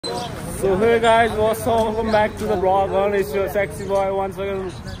So hey guys, what's up? Welcome back to the vlog. It's your sexy boy once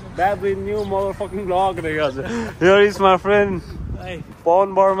again back with new motherfucking vlog. Here is my friend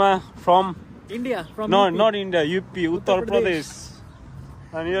Pawan Burma from India. Not India, UP, Uttar Pradesh.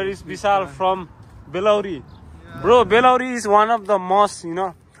 And here is Vishal from Belauri. Bro, Belauri is one of the most,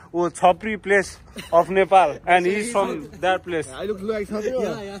 Chhapri place of Nepal, and he's from that place. I look like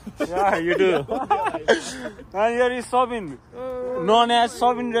Chhapri. Yeah, you do. And here is Sabin, known as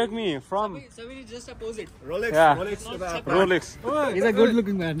Sabin Rekmi from. Sabin is just opposite. Rolex. Yeah. Rolex. He's a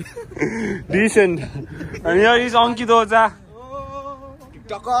good-looking man. Decent. And here is Ankit Oja.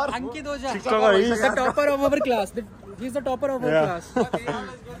 TikToker. Ankit Oja. TikToker. He's the topper of our class. He's the topper of our class.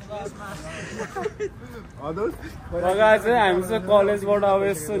 Guys, हामी चाहिँ कलेजबाट अब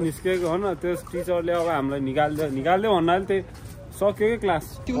यसो निस्केको हो न त्यो टिचरले अब हामीलाई निकाल्दै भन्नाले त्यही सक्यो के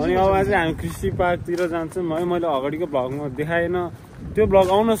क्लास अनि अब चाहिँ हामी क्रिस्टी पार्कतिर जान्छौँ है मैले अगाडिको भ्लगमा देखाएन त्यो भ्लग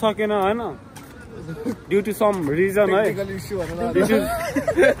आउन सकेन हैन ड्यू टु सम रिजन है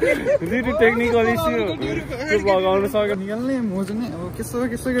ड्यू टु टेक्निकल इस्यु त्यो भ्लग आउन सकेन निकाल्ने म चाहिँ अब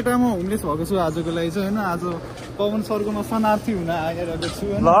केसो केटामा होमलेस भएको छु आजको लागि चाहिँ हैन आज पवन सरकोमा शरणार्थी हुन आइरहेको छु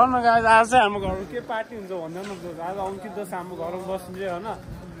हैन ल न गाइस आज चाहिँ हाम्रो घरमा के पार्टी हुन्छ भन्दैन आज अंकित दस हाम्रो घरमा बस्नु चाहिँ हैन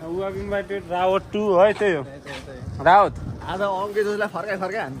we are invited Rawat to है त्यही हो रावत आज अंकित दसलाई फर्काइ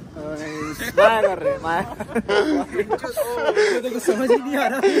हान माया गरे माया देखो समझ ही नहीं आ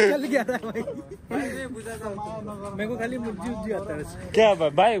रहा चल गया था भाई मेरे को खाली मुंजी आता है क्या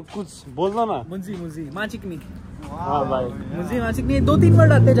भाई कुछ बोल दो ना मुंजी माचिकनी हाँ भाई मुंजी माचिकनी 2-3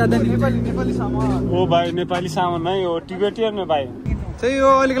 वर्ड आते ज्यादा नहीं नेपाली सामान ओ भाई नेपाली सामान नै हो टिबेटियन नै भाइ चाहिँ यो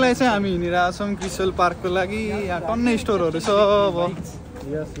अहिलेको लागि चाहिँ हामी हिँडिरहेको छौँ क्रिस्टल पार्कको लागि यहाँ टन्नै स्टोरहरू छ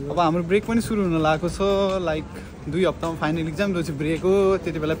अब हाम्रो ब्रेक पनि सुरु हुन लागेको छ लाइक 2 हप्तामा फाइनल एक्जाम जो चाहिँ ब्रेक हो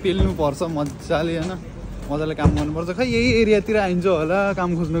त्यति बेला पेल्नु पर्छ मजाले हैन मजाले काम गर्नुपर्छ खै यही एरियातिर आइन्छ होला काम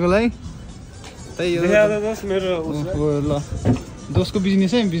खोज्नको लागि त्यही हो ल दोस्को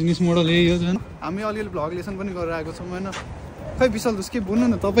बिजनेस मोडल यही हो हैन हामी अलिअलि भ्लग लेसन पनि गरिरहेको छौँ हैन खै विशाल दोस के भन्नु न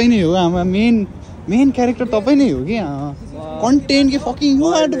तपाईँ नै हो हाम्रो मेन क्यारेक्टर तपाईँ नै हो कि कन्टेन्ट के fucking you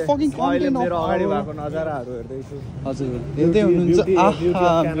are the fucking content मेरो अगाडि भएको नजाराहरू हेर्दै छु हजुर हेर्दै हुनुहुन्छ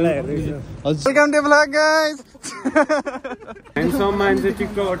welcome to vlog guys handsome मान्छे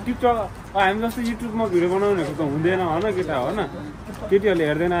टिकटक हामी जस्तो युट्युबमा भिडियो बनाउनेको त हुँदैन हैन केटा हो न केटीहरूले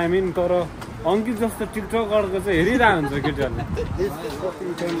हेर्दैन आई मिन तर अंकित जस्तो टिकटकरको चाहिँ हेरिरहेको हुन्छ केटीहरूले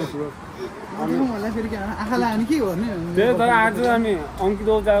त्यही तर आज हामी अंकित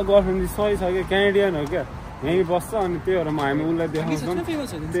ओजाको गर्लफ्रेन्ड सही छ कि क्यानेडियन हो क्या यहीँ बस्छ अनि त्यही भएर हामी उसलाई देखाउँछौँ त्यही हो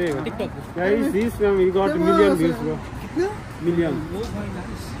मिलियन भ्युज ब्रो मिलियन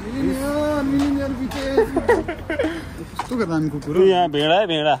यहाँ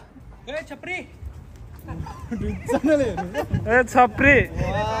भेडा ए छप्री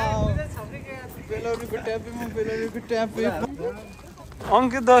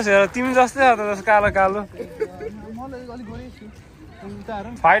अंकित दस हेर तिमी जस्तै हो त कालो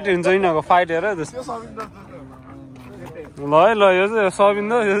फाइट हुन्छ यिनीहरूको फाइट हेर ल यो चाहिँ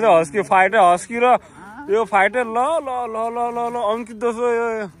सबिन यो चाहिँ हस्की फाइटर हस्की र यो फाइटर ल अंकित दस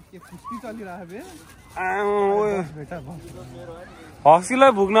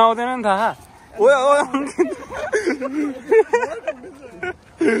हस्कीलाई भुक्न आउँदैन नि थाहा ओए अंकित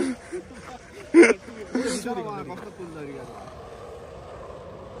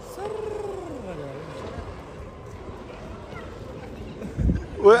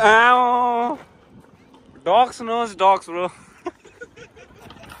Dogs knows dogs, bro.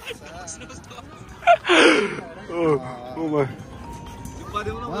 oh my.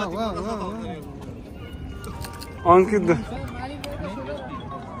 Wow. Ankit.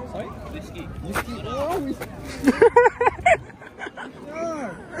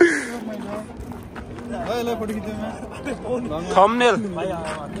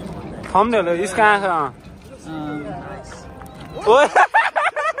 Thumbnail इसका ओए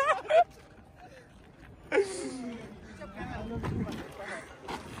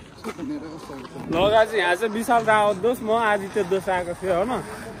लगा चाहिँ यहाँ चाहिँ विशाल रावत दोष म आदित्य दोष आएको थियो होइन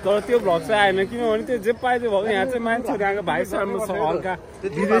तर त्यो भ्लग चाहिँ आएन किनभने त्यो जे पाए त्यो भयो यहाँ चाहिँ मान्छेहरू आएको भाइ सानो छ हल्का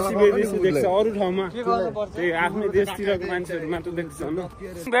विदेशी देख्छ अरू ठाउँमा त्यही आफ्नै देशतिरको मान्छेहरू मात्र देख्छ होइन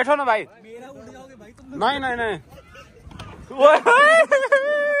बैठो न भाइ नै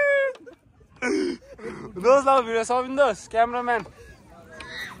दोस्त लाओ भिडियो सबिन दोष क्यामराम्यान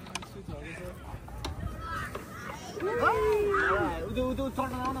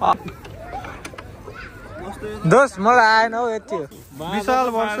दोस्त मलाई आएन हौ यति विशाल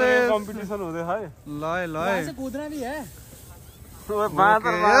वर्सेस कम्पिटिसन हुँदै है ल कुद्रा नि है ओए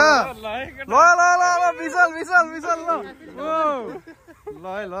बादर ल विशाल ल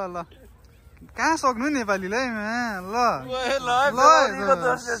कहाँ सक्नु नेपालीलाई ल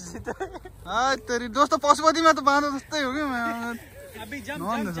तेरि दोस्त पशुपतिमा त बाँधो जस्तै हो कि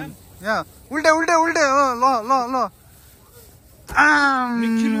यहाँ उल्टे उल्टे उल्टे हो ल ल ल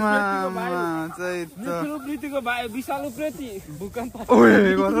विशाल उप्रेती भूकम्प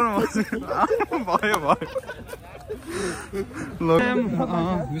भयो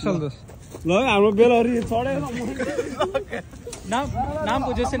विशाल दोष ल हाम्रो बेलहरी चढेर नाम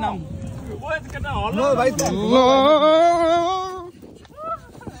पूछे से नाम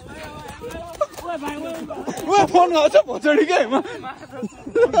फोन गर्छ भोचडी क्या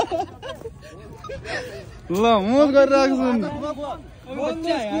ल मोज गरिरहेको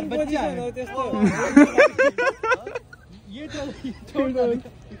छु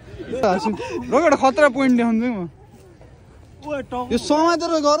एउटा खतरा पोइन्ट देखाउँछु म यो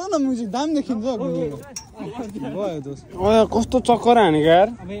समातेर गर न म्युजिक दाम देखिन्छ भयो दोस्त कस्तो चक्कर हानेको यार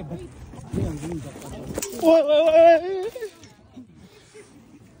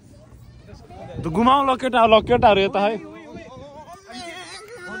घुमाउ ल केटाहरू यता है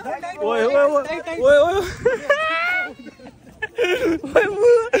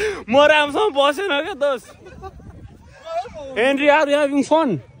म राम्रोसँग बसेन क्या दोस्त Henry are you having fun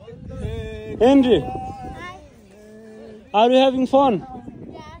Henry are you having fun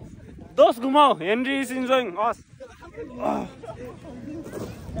दोस्त घुमाउ हेनरी इज इन्जोइङ अस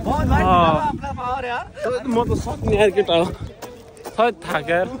म त सक्ने यार केटा हो खै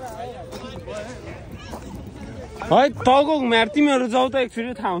थाक्यो यार है टाउको घुमाएर तिमीहरू जाऊ त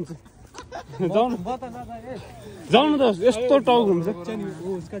एकचोटि थाहा हुन्छ जाऊ न दोस्त यस्तो टाउको घुम्छ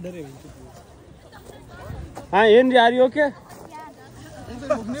Henry are you okay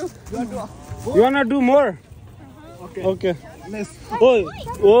you want do more okay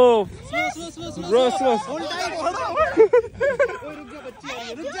oh bro slow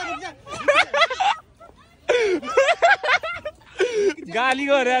गाली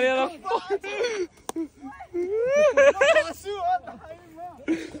गरे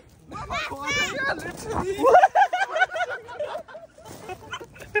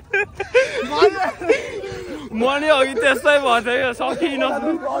मैले अघि त्यस्तै भएछ क्या सकिन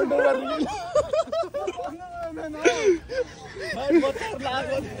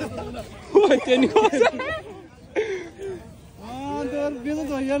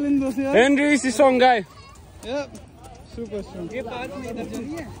Henry is a strong guy. Yep, super strong.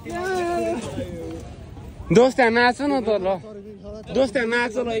 दोस्त यहाँ नाच न त ल दोस्त यहाँ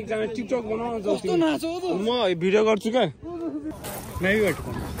नाच ल एकजना टिकटक बनाउन कस्तो नाच हो त म भिडियो गर्छु क्या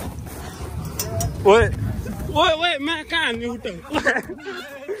ओए ओए ओए म कहाँ हान्ने उठ्यो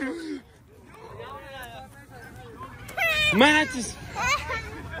माचिस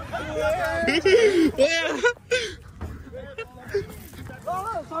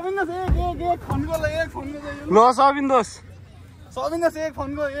ल सबिन्दोस एक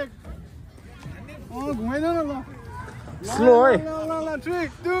फोनको एक घुमाइदेऊ न ल स्लो है ल 3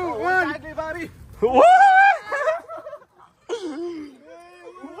 2 1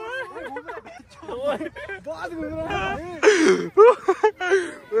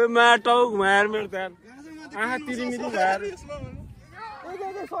 मा टाउ घुमाएर मेरो त आहा तिरिमिरी भएर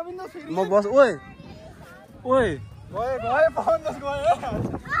म बस ओए ओए गए फोन बस गयो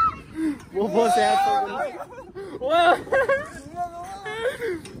म बस यार ओए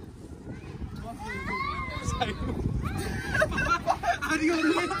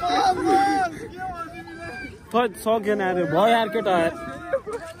सकेन अरे भयो यार केटा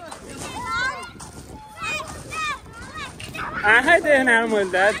आँखै देखेन यार मैले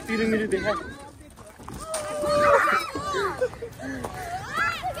त तिरिमिरी देखा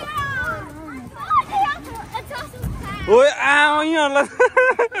ओए यहाँलाई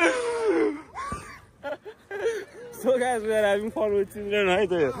So guys, we are having fun with children,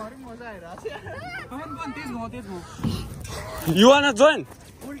 right? You wanna join?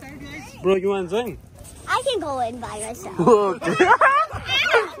 Bro, you wanna join? I can go in by myself. Okay.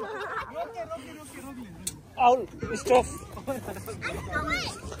 I'll stop.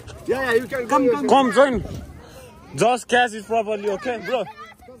 Yeah, you can Come join. Just catch it properly, okay, bro?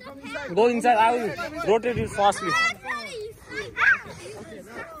 Go inside. I will rotate it fastly.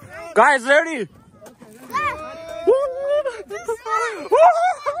 Guys, ready?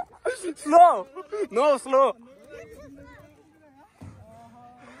 Slow. No, slow.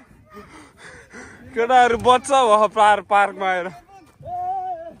 केटाहरु बच्चा भयो पार्कमा आएर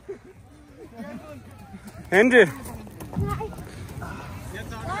Henry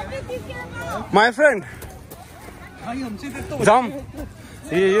my friend जाम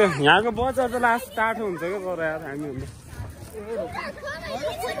यो यहाँको बजार त last टाढो हुन्छ क्या तर यार हामी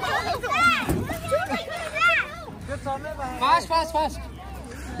फास्ट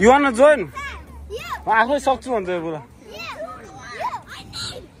यु वान जोइन म आफै सक्छु भन्छ यो बुढा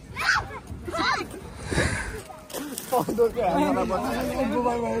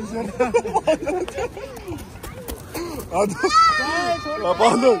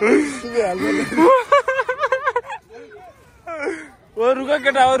ओ रुक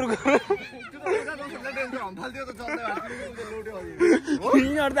केटा ओ रुक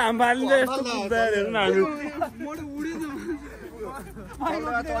यिनीहरू त हाम फालिन्छ यस्तो कुद्दा हेर्नु न हामी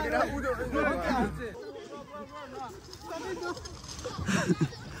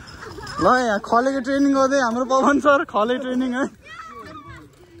ल यहाँ खलेको ट्रेनिङ गर्दै हाम्रो पवन सर खले ट्रेनिङ है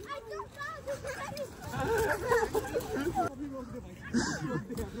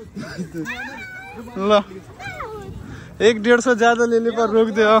ल 1-150 ज्यादा ले पर रोक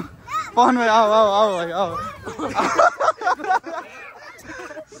दे पवन भाई आओ आओ आओ भाई आओ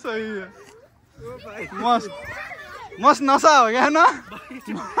सही है मस्त मस्त नशा हो गया ना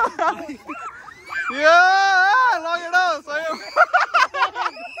ये लगेड़ा सही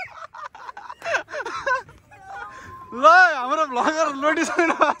ल हाम्रो ब्लगर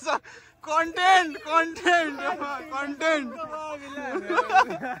लोडिसक्नु भएको छ कन्टेन्ट कन्टेन्ट कन्टेन्ट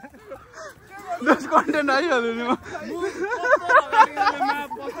दस कन्टेन्ट आइहाल्यो नि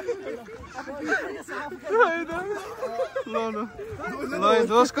ल ल ल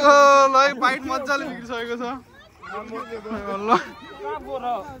दोस्को ल बाइट मजाले बिग्रिसकेको छ ल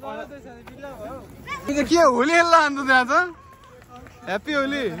के होली खेल्न अन्त त्यहाँ त ह्याप्पी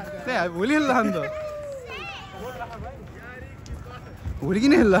होली त्यहाँ होली खेल्न अन्त होली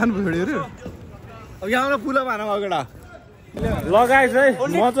किन खेल्न छोडेर अब यहाँ फुला भाना अगडा लगाइस है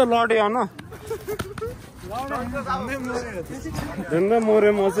म चाहिँ लडेँ हन झन्डै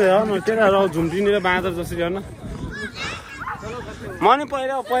मरे म चाहिँ हन केटाहरू झुम्टिनेर बाँदर जसरी हन म नि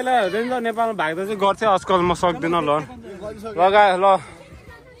पहिला पहिला रेन्जर नेपालमा भाग्दा चाहिँ गर्थेँ आजकल म सक्दिनँ ल लगाए ल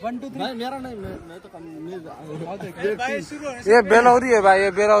ये बेलौरी है भाई ये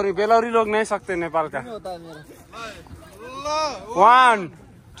बेलौरी बेलौरी लोग नहीं सकते नेपाल का 1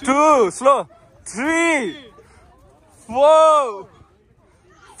 2 स्लो 3 4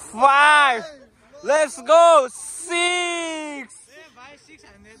 5 लेट्स गो 6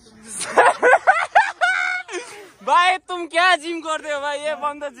 भाई तुम क्या जिम करते हो भाई ये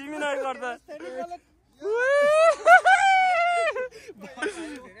बंदा जिम ही नहीं करता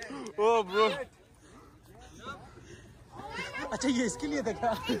ओ ब्रो अच्छा ये इसके लिए था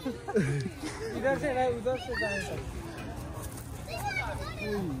क्या इधर से नहीं उधर से जाएगा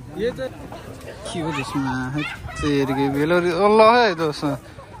ये तो के हो त्यसमा तेरिके बेलौरी ल है दोस्त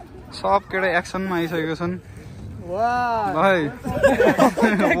सब केटा एक्सनमा आइसकेको छन् वाह है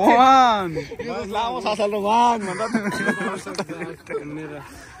वान लामो सासल वान भन्दा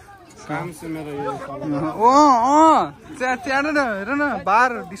काम से मेरो यो त्यहाँ न हेर न बार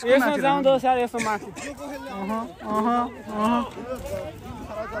डिस्को यसमा जाउँदो सार यसो माथि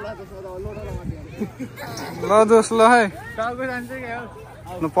ल दोस्त ल है टाउको जान्छ क्या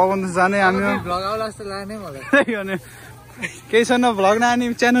ल पवन त जाने हामी भ्लग आउला जस्तो लाग्ने मलाई केही छैन भ्लग नआने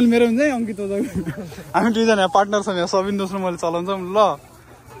च्यानल मेरो हुन्छ है अङ्कित हामी दुईजना पार्टनर छौँ यहाँ सबिन दोस्रो मैले चलाउँछौँ ल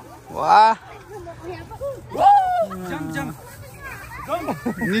वाह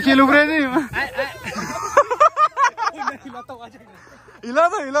निखिल उग्रे नि हिला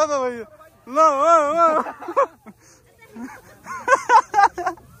त भाइ ल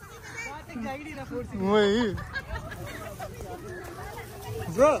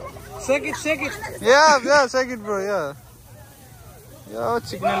Bro, shake it. Yeah, shake it, bro. Yeah. Yo,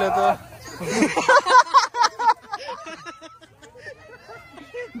 chicken leto.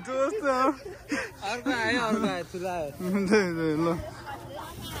 दोस्त अर्को आयो ठुला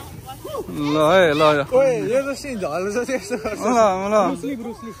ल है ल ओए यो त सिन झल्छ त्यस्तो गर्छ ल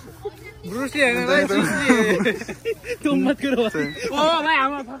ब्रुसली हैन भाइ तुम मत करो ओ भाइ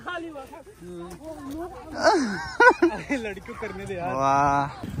हाम्रो खाली भयो लड़की करने दे यार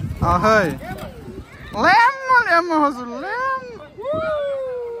वाह है ल्याम हजुर ल्याम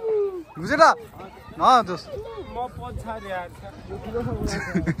बुझेर न दोस्त म पछाडी यार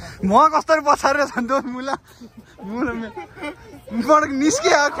म कसरी पछारेर छन् दोस्त मुला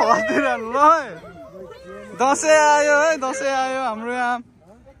निस्किया खस्दिएर ल दसैँ आयो है दसैँ आयो हाम्रो यहाँ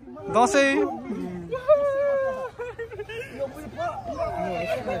दसैँ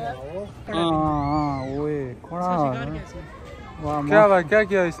क्या भाई क्या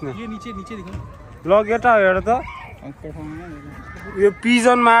किया इसने ये नीचे दिखा ल केटा हेर त यो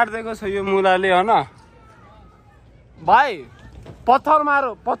पिजन मार्दिएको छ यो मुलाले हैन भाइ पत्थर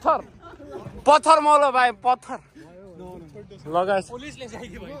मारो पत्थर मौलो भाइ पत्थर लगाएछ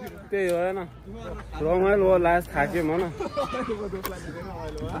त्यही हो होइन रमाइलो हो लास्ट थाक्यो म न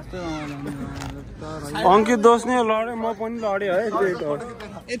अङ्कित दोष नै लड्यो म पनि लड्यो है त्यही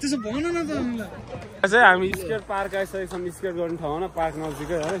त चाहिँ हामी स्केट पार्क आइसकेको छौँ स्केट गर्ने ठाउँ होइन पार्क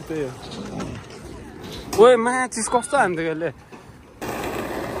नजिकै है त्यही हो ओए माया चिज कस्तो हान्थ्यो यसले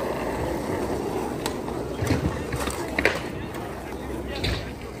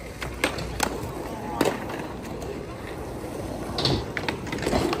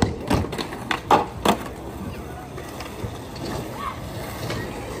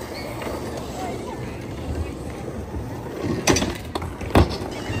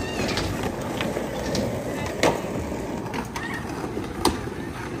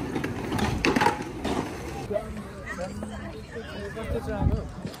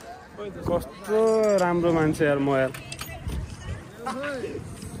कस्तो राम्रो मान्छे यार म यार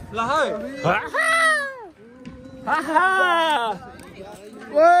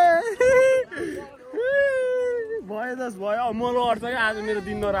भयो दस भयो म लड्छ क्या आज मेरो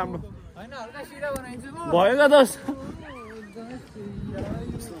दिन नराम्रो भयो क्या दस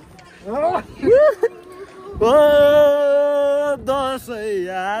ओ दसैँ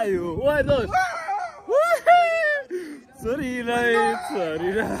आयो ओ दस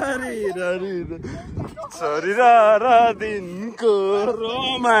छरिरा दिनको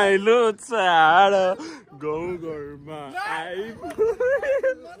रमाइलो चाड गाउँ घरमा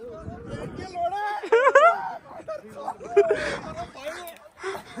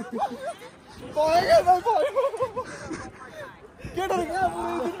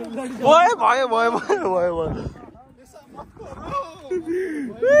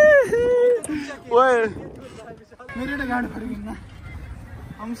भयो मेरे तो गाड़ी फट गई ना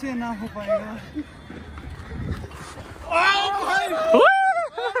हमसे ना हो पाएगा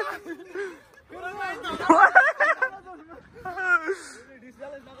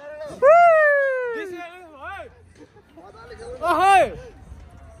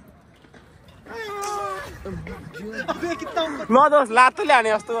ल दोस् लातो ल्याने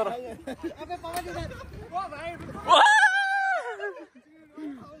जस्तो गर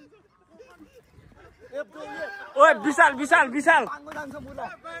ओए विशाल विशाल विशाल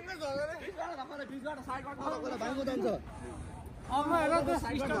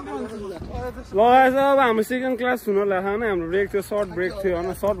लगाएछ अब हाम्रो सेकेन्ड क्लास हुन लाग्यो होइन हाम्रो ब्रेक थियो सर्ट ब्रेक थियो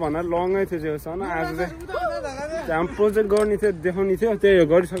होइन सर्ट भन्दा लङै थियो जेको छ होइन आज चाहिँ हाम्रो प्रोजेक्ट गर्ने थियो देखाउने थियो त्यही हो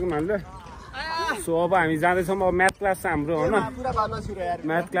गरिसक्यौँ हामीले सो अब हामी जाँदैछौँ अब म्याथ क्लास छ हाम्रो होइन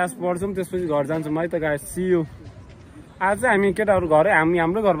म्याथ क्लास पढ्छौँ त्यसपछि घर जान्छौँ है त गाइस सी यू आज चाहिँ हामी केटाहरू घरै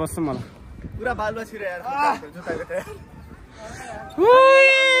हाम्रो घर बस्छौँ मलाई पूरा बालुवा छिरे यार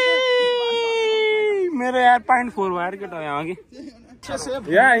मेरो यार 0.4 भयो केटा यहाँ कि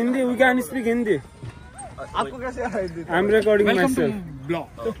या Hindi we can speak Hindi आपको कैसे आ रहा है Hindi I am recording my self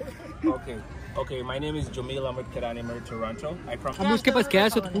Okay, my name is Jamil Ahmed Kirani, I'm from Toronto. अब उसके पास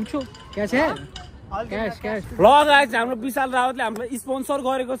कैश हो तो पूछो कैश है कैश कैश ल गाइस हाम्रो विशाल रावतले हामीलाई स्पोन्सर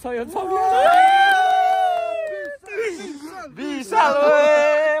गरेको छ यो विशाल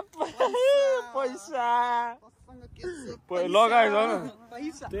पैसा लगाएछ होइन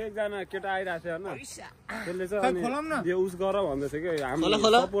त्यो एकजना केटा आइरहेको थियो होइन त्यसले चाहिँ यो उस गर भन्दै थियो कि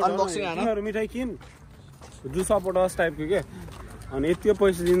हाम्रो मिठाई किन जु सपोर्टर्स टाइपको के अनि यति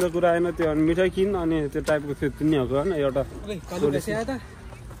पैसा दिँदा कुरा आएन त्यो अनि मिठाई किन अनि त्यो टाइपको थियो तिनीहरूको होइन एउटा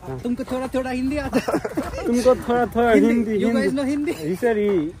तुमको थोड़ा थोड़ा हिंदी आता तुमको थोड़ा थोड़ा Hindi You guys know Hindi? He said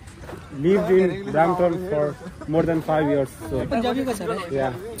he lived in Brampton for more than 5 years. So Punjabi का सर है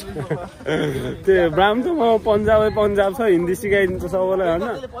yeah. त्यो ब्राम्टनमा पन्जाब छ हिन्दी सिकाइदिन्छ सबैलाई होइन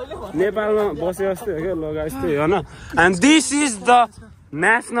नेपालमा बसे जस्तै हो क्या लगा जस्तै होइन and this is the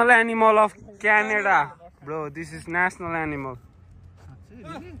national animal of Canada bro this is national animal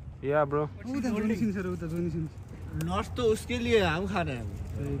yeah bro nuts तो उसके लिए हम खा रहे हैं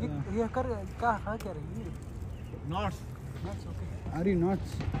ये कर क्या रही नट्स अरे नट्स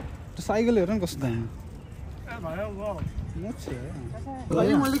तो साइकल हेर न कस्तो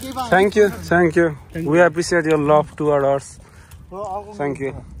Thank you. We appreciate your love toward us. Thank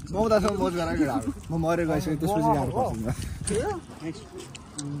you. म उतासँग मोज गरेर केटाहरु म मरे गएछु त्यसपछि गाह्रो पर्छ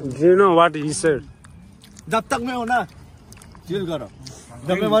Do you know what he said? जब तक मैं हूं ना चिल करो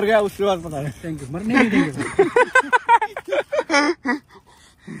जब मैं मर गया उसके बाद पता नहीं थैंक यू मरने नहीं देंगे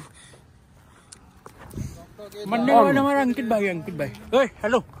मरने के बाद हमारा अंकित भाई ओए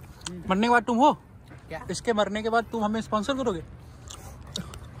हेलो मरने के बाद तुम हो क्या इसके मरने के बाद तुम हमें स्पॉन्सर करोगे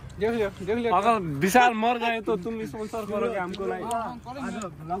देख लियो अगर विशाल मर गए तो तुम स्पॉन्सर करोगे हमको नहीं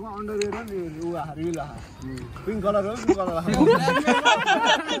लगो अंडरवेयर नि उ हरिला पिंक कलर हो पिंक कलर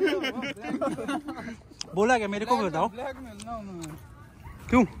बोला क्या मेरे को भी बताओ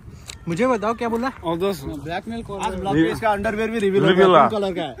क्यों मुझे बताओ क्या बोला ब्ल्याकमेल आज ब्लॉग पे इसका अंडरवेयर भी रिवील Reveal हो गया हुआ।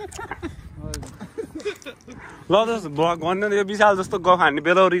 कलर का है ल दोस्त भन्नु यो विशाल जस्तो गफ हान्ने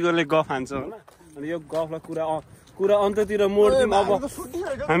बेलौरीकोले गफ हान्छ होइन अनि यो गफलाई कुरा अन्ततिर मोड्दिउँ अब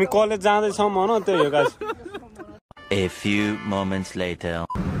हामी कलेज जाँदैछौँ भन त्यही हो guys A few moments later.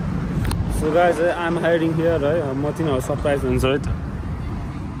 So guys, I'm hiding here है म तिनीहरू सरप्राइज हुन्छ है त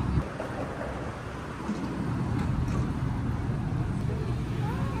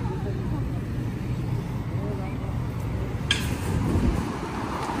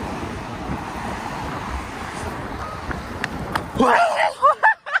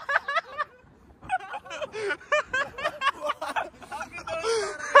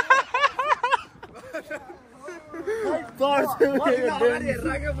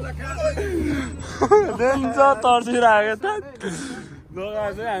तर्सिरहेको त दोगा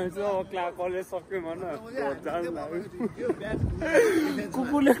चाहिँ हामी चाहिँ अब कलेज सक्यौँ भन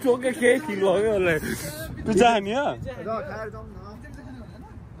कुकुरले टोके केही फिल भयो उसलाई तँ जाने हो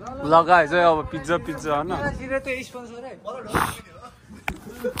लगाए चाहिँ अब पिज्जा होइन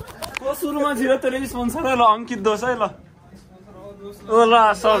सुरुमा छिरो तेरो स्पोन्सर है ल अंकित दोष है ल ओ ल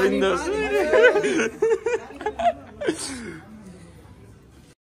सबिन दोष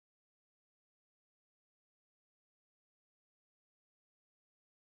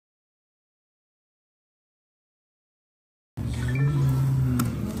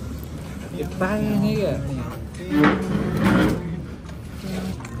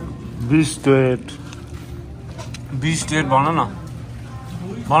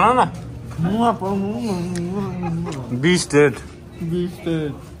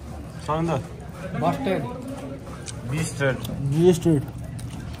बिस्टेट भन न बिस्टेट बिस्टेट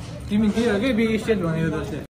तिमी के हो कि बिस्टेट भनेको जस्तै